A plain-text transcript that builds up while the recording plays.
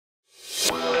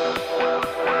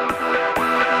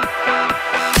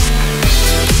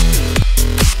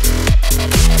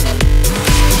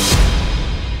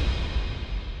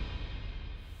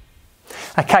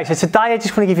Okay, so today I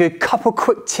just want to give you a couple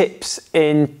quick tips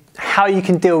in how you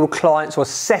can deal with clients or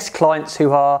assess clients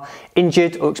who are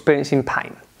injured or experiencing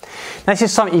pain. Now, this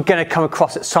is something you're going to come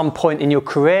across at some point in your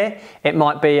career. It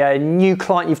might be a new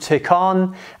client you've took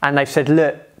on and they've said,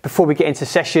 look, before we get into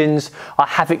sessions, I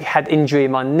haven't had injury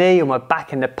in my knee or my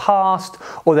back in the past,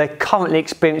 or they're currently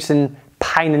experiencing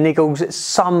pain and niggles at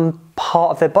some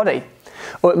part of their body.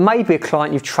 Or it may be a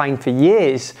client you've trained for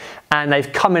years and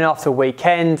they've come in after a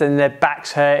weekend and their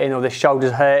back's hurting or their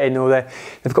shoulders hurting or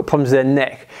they've got problems with their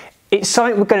neck. It's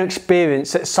something we're going to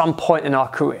experience at some point in our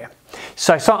career.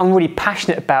 So something I'm really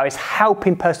passionate about is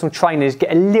helping personal trainers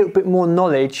get a little bit more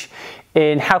knowledge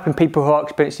in helping people who are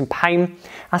experiencing pain, and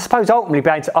I suppose ultimately be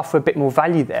able to offer a bit more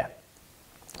value there.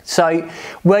 So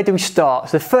where do we start?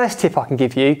 So the first tip I can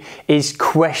give you is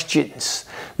questions.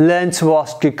 Learn to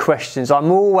ask good questions.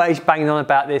 I'm always banging on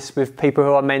about this with people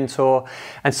who I mentor,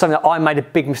 and something that I made a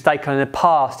big mistake on in the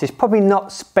past is probably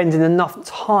not spending enough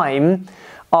time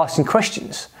asking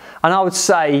questions. And I would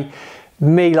say,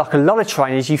 me, like a lot of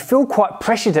trainers, you feel quite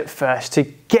pressured at first to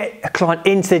get a client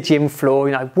into the gym floor,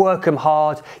 you know, work them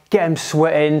hard, get them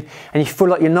sweating, and you feel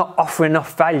like you're not offering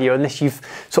enough value unless you've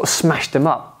sort of smashed them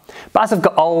up. But as I've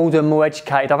got older and more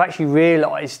educated, I've actually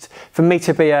realised for me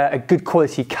to be a good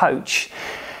quality coach,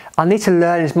 I need to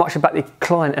learn as much about the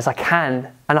client as I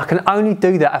can, and I can only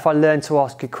do that if I learn to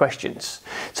ask good questions.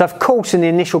 So of course in the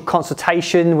initial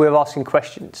consultation we're asking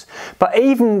questions, but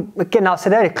even, again, I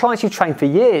said earlier, clients you've trained for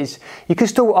years, you can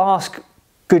still ask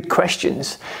good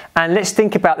questions. And let's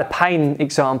think about the pain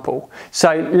example.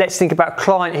 So let's think about a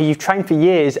client who you've trained for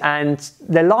years and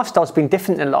their lifestyle's been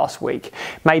different than last week.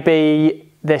 Maybe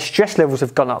their stress levels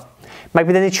have gone up.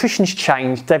 Maybe their nutrition's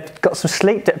changed, they've got some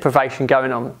sleep deprivation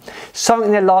going on. Something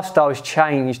in their lifestyle has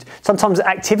changed. Sometimes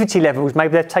activity levels,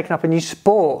 maybe they've taken up a new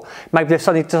sport. Maybe they've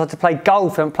suddenly decided to play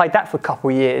golf, they haven't played that for a couple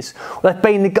of years. Or they've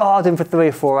been in the garden for 3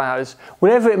 or 4 hours.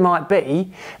 Whatever it might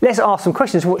be, let's ask some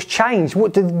questions. What's changed?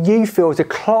 What do you feel as a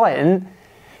client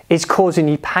is causing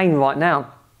you pain right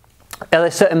now? Are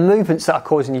there certain movements that are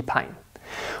causing you pain?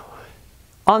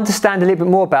 Understand a little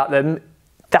bit more about them.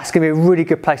 That's going to be a really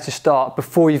good place to start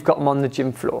before you've got them on the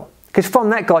gym floor. Because from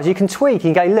that, guys, you can tweak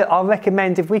and go, look, I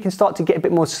recommend if we can start to get a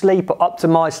bit more sleep or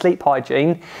optimise sleep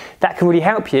hygiene, that can really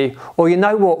help you. Or you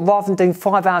know what, rather than doing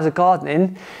 5 hours of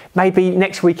gardening, maybe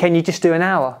next weekend you just do an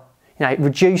hour. You know,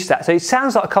 reduce that. So it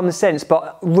sounds like common sense,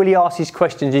 but really ask these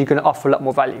questions and you're going to offer a lot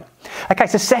more value. Okay,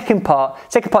 so second part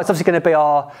is obviously going to be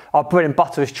our bread and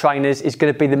butter as trainers, is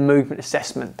going to be the movement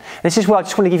assessment. And this is where I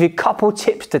just want to give you a couple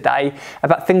tips today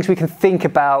about things we can think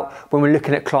about when we're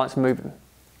looking at clients' movement.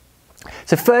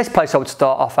 So first place I would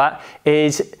start off at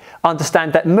is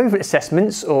understand that movement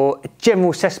assessments or general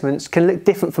assessments can look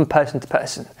different from person to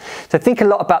person. So think a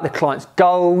lot about the client's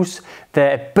goals,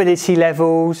 their ability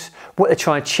levels, what they're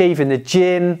trying to achieve in the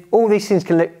gym. All these things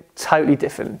can look totally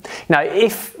different. Now,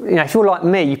 if you're like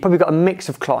me, you've probably got a mix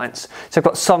of clients. So I've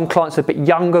got some clients who are a bit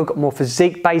younger, got more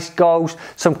physique-based goals.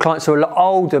 Some clients who are a lot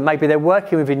older, maybe they're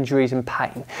working with injuries and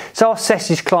pain. So I'll assess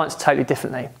these clients totally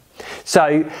differently.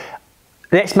 So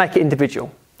let's make it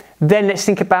individual. Then let's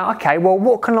think about, okay, well,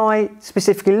 what can I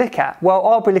specifically look at? Well,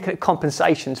 I'll be looking at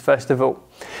compensations first of all.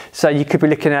 So you could be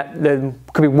looking at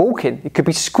could be walking, it could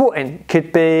be squatting, it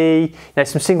could be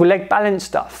some single leg balance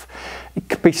stuff. It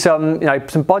could be some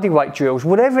body weight drills,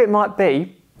 whatever it might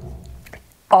be.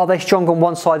 Are they strong on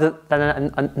one side than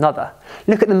another?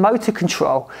 Look at the motor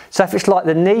control. So if it's like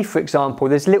the knee, for example,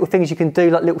 there's little things you can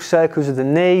do, like little circles of the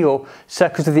knee or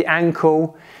circles of the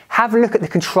ankle. Have a look at the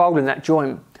control in that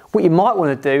joint. What you might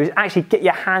want to do is actually get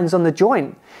your hands on the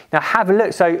joint. Now have a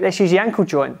look. So let's use the ankle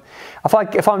joint.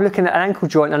 If I'm looking at an ankle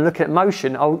joint and looking at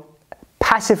motion, I'll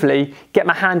passively get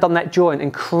my hand on that joint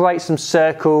and create some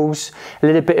circles, a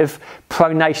little bit of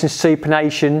pronation,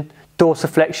 supination,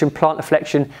 dorsiflexion, plantar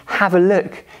flexion. Have a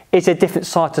look. Is there different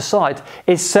side to side?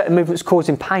 Is certain movements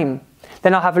causing pain?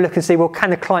 Then I'll have a look and see, well,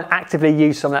 can the client actively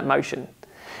use some of that motion?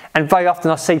 And very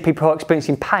often I see people who are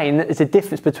experiencing pain, that there's a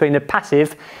difference between the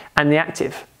passive and the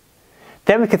active.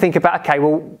 Then we can think about, okay,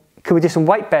 well, could we do some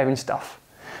weight bearing stuff?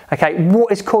 Okay,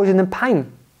 what is causing them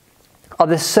pain? Are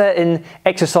there certain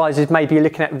exercises, maybe you're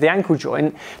looking at the ankle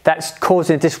joint, that's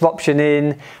causing a disruption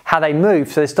in how they move?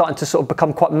 So they're starting to sort of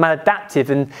become quite maladaptive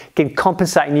and can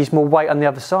compensate and use more weight on the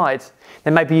other side.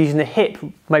 They may be using the hip,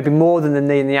 maybe more than the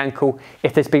knee and the ankle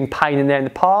if there's been pain in there in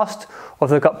the past, or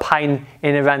if they've got pain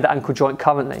in and around the ankle joint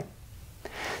currently.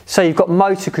 So you've got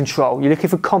motor control, you're looking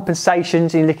for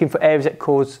compensations and you're looking for areas that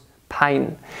cause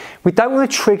pain. We don't want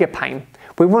to trigger pain.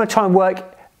 We want to try and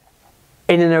work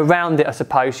in and around it, I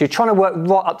suppose. So you're trying to work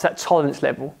right up to that tolerance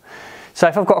level. So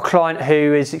if I've got a client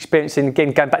who is experiencing,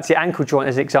 again, going back to the ankle joint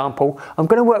as an example, I'm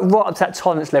going to work right up to that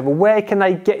tolerance level. Where can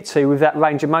they get to with that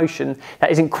range of motion that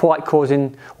isn't quite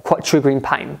causing, quite triggering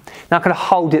pain? Now I'm going to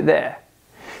hold it there.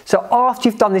 So after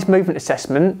you've done this movement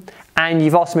assessment and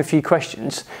you've asked them a few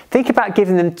questions, think about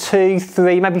giving them 2,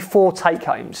 3, maybe 4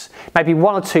 take-homes. Maybe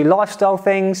 1 or 2 lifestyle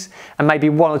things and maybe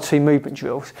 1 or 2 movement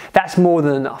drills. That's more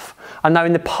than enough. I know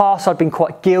in the past I've been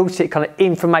quite guilty at kind of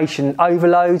information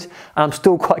overload, and I'm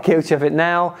still quite guilty of it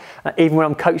now. Even when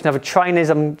I'm coaching other trainers,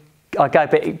 I go a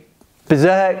bit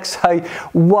berserk. So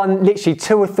literally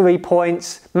 2 or 3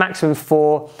 points, maximum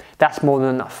 4, that's more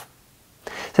than enough.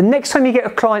 So next time you get a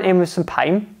client in with some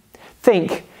pain,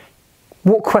 think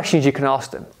what questions you can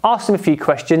ask them. Ask them a few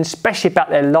questions, especially about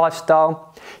their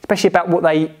lifestyle, especially about what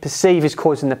they perceive as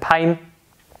causing the pain.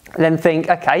 And then think,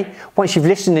 okay, once you've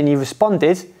listened and you've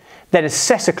responded, then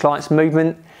assess a client's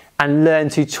movement and learn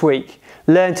to tweak.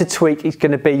 Learn to tweak is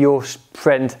going to be your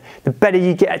friend. The better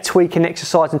you get at tweaking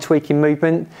exercise and tweaking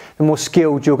movement, the more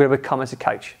skilled you're going to become as a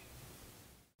coach.